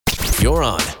You're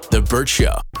on The Burt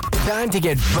Show. Time to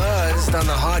get buzzed on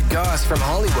the hot goss from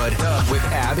Hollywood with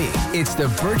Abby. It's The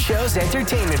Burt Show's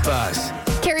Entertainment Buzz.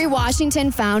 Kerry Washington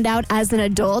found out as an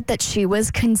adult that she was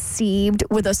conceived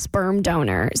with a sperm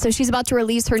donor. So she's about to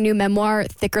release her new memoir,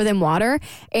 Thicker Than Water,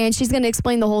 and she's going to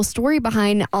explain the whole story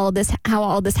behind all this, how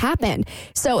all this happened.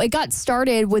 So it got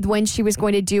started with when she was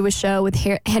going to do a show with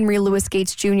Henry Louis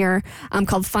Gates Jr.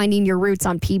 Called Finding Your Roots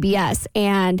on PBS.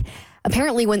 And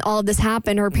apparently when all of this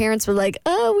happened, her parents were like,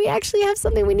 oh, we actually have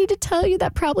something we need to tell you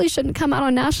that probably shouldn't come out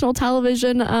on national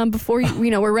television before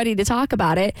we're ready to talk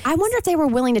about it. I wonder if they were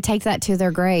willing to take that to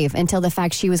their grave until the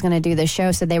fact she was going to do this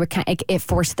show, so they would it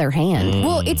forced their hand.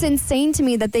 Well, it's insane to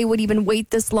me that they would even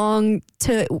wait this long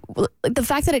to... The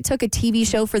fact that it took a TV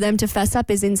show for them to fess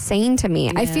up is insane to me.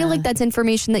 Yeah. I feel like that's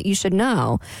information that you should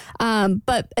know.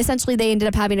 But essentially, they ended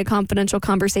up having a confidential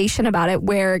conversation about it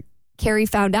where Kerry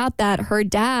found out that her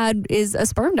dad is a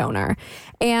sperm donor.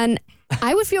 And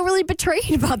I would feel really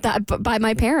betrayed about that by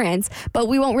my parents, but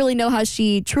we won't really know how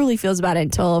she truly feels about it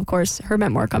until, of course, her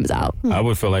memoir comes out. I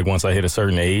would feel like once I hit a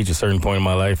certain age, a certain point in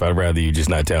my life, I'd rather you just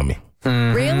not tell me.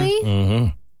 Mm-hmm. Really? Mm-hmm.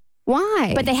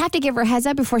 Why? But they have to give her a heads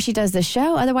up before she does the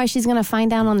show. Otherwise, she's going to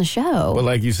find out on the show. But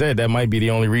like you said, that might be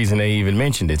the only reason they even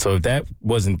mentioned it. So if that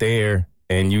wasn't there,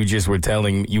 and you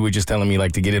were just telling me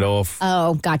like to get it off.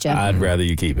 Oh, gotcha. I'd rather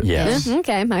you keep it. Yes. Yeah,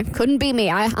 okay, I couldn't be me.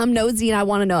 I'm nosy and I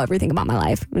want to know everything about my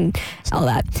life and all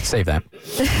that. Save that.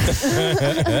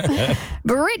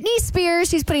 Britney Spears,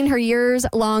 she's putting her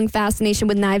years-long fascination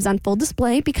with knives on full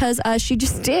display because she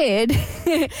just did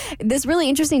this really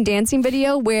interesting dancing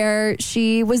video where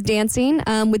she was dancing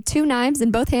with two knives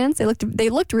in both hands. They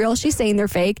looked real. She's saying they're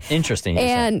fake. Interesting.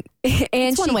 And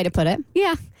That's one way to put it.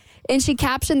 Yeah. And she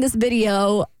captioned this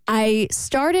video, I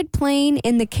started playing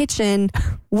in the kitchen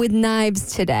with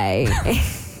knives today.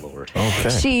 Lord. Okay.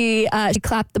 She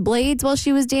clapped the blades while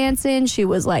she was dancing. She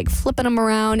was like flipping them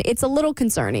around. It's a little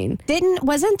concerning.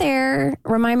 Wasn't there,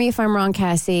 remind me if I'm wrong,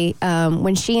 Cassie,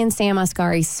 when she and Sam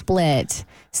Asghari split,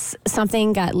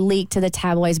 something got leaked to the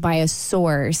tabloids by a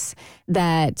source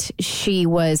that she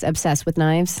was obsessed with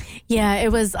knives? Yeah,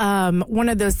 it was one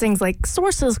of those things like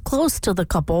sources close to the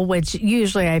couple, which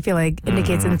usually I feel like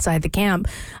indicates inside the camp.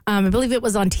 I believe it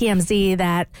was on TMZ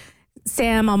that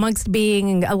Sam, amongst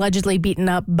being allegedly beaten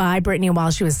up by Britney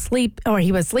while he was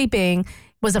sleeping,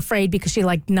 was afraid because she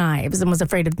liked knives and was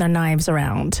afraid of the knives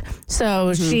around.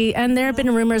 So and there have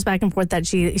been rumors back and forth that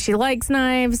she likes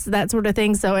knives, that sort of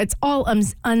thing. So it's all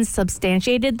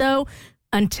unsubstantiated though,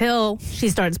 until she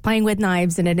starts playing with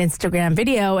knives in an Instagram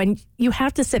video. And you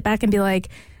have to sit back and be like,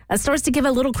 it starts to give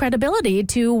a little credibility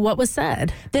to what was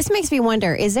said. This makes me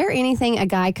wonder, is there anything a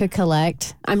guy could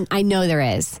collect? I know there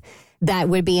is. That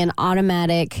would be an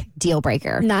automatic deal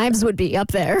breaker. Knives would be up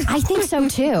there. I think so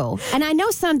too. And I know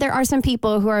there are some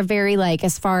people who are very like,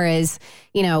 as far as,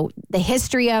 the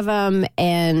history of them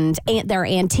and their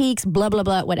antiques, blah, blah,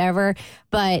 blah, whatever.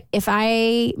 But if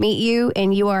I meet you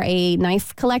and you are a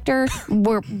knife collector,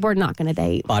 we're not going to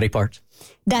date. Body parts.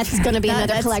 That's going to be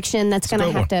another collection that's going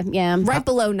to have to, Right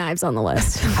below knives on the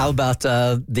list. How about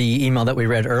the email that we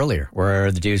read earlier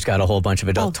where the dude's got a whole bunch of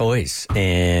adult toys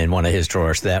in one of his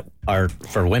drawers that are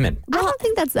for women? I don't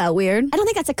think that's that weird. I don't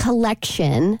think that's a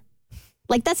collection.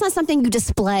 Like, that's not something you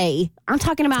display. I'm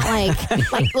talking about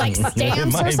like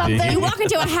stamps or something. You walk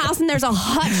into a house and there's a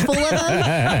hutch full of them.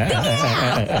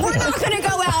 Yeah, we're not going to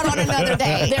go out on another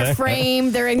day. They're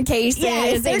framed, they're in cases,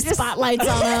 Yes, there's spotlights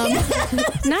on them.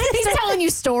 He's telling you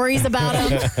stories about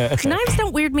them. Knives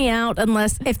don't weird me out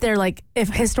unless if they're if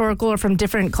historical or from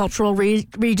different cultural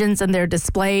regions and they're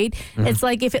displayed. It's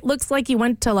like if it looks like you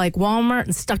went to Walmart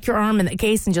and stuck your arm in the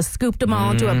case and just scooped them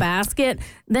all into a basket,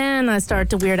 then I start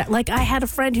to weird out. Like I had a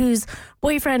friend whose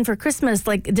boyfriend for Christmas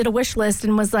did a wish list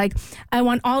and was like, I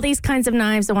want all these kinds of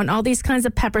knives, I want all these kinds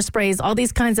of pepper sprays, all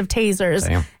these kinds of tasers.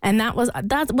 Damn. And that was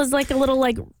like a little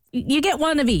you get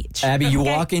one of each. Abby, you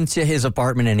walk into his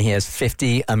apartment and he has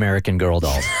 50 American Girl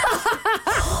dolls.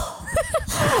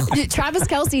 Travis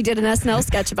Kelce did an SNL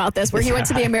sketch about this where he went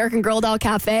to the American Girl Doll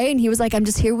Cafe and he was like, I'm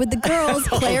just here with the girls,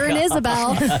 Claire and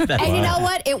Isabel. And you know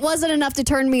what? It wasn't enough to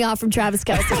turn me off from Travis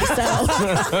Kelce.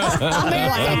 So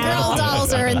American Girl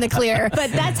dolls are in the clear.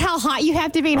 But that's how hot you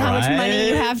have to be and how much money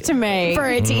you have to make. For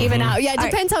it to even out. Yeah, it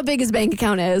depends how big his bank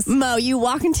account is. Mo, you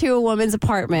walk into a woman's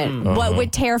apartment. What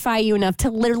would terrify you enough to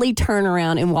literally turn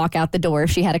around and walk out the door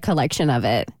if she had a collection of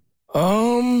it?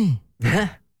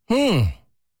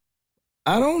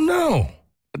 I don't know.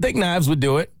 I think knives would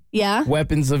do it. Yeah?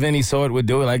 Weapons of any sort would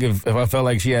do it. Like if I felt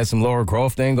like she had some Laura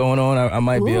Croft thing going on, I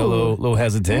might be a little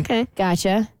hesitant. Okay,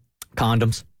 gotcha.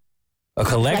 Condoms. A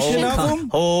collection of them?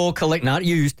 Whole collect, not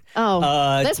used.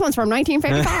 Oh, this one's from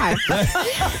 1955.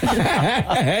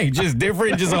 Hey, just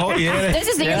different, just a whole, yeah. This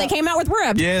is the year they came out with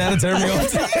ribs. Yeah, that'll turn me on.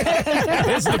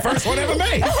 This is the first one ever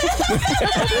made.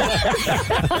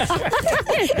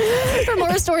 For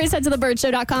more stories, head to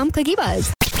thebirdshow.com. Clicky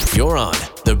Buzz. You're on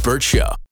The Burt Show.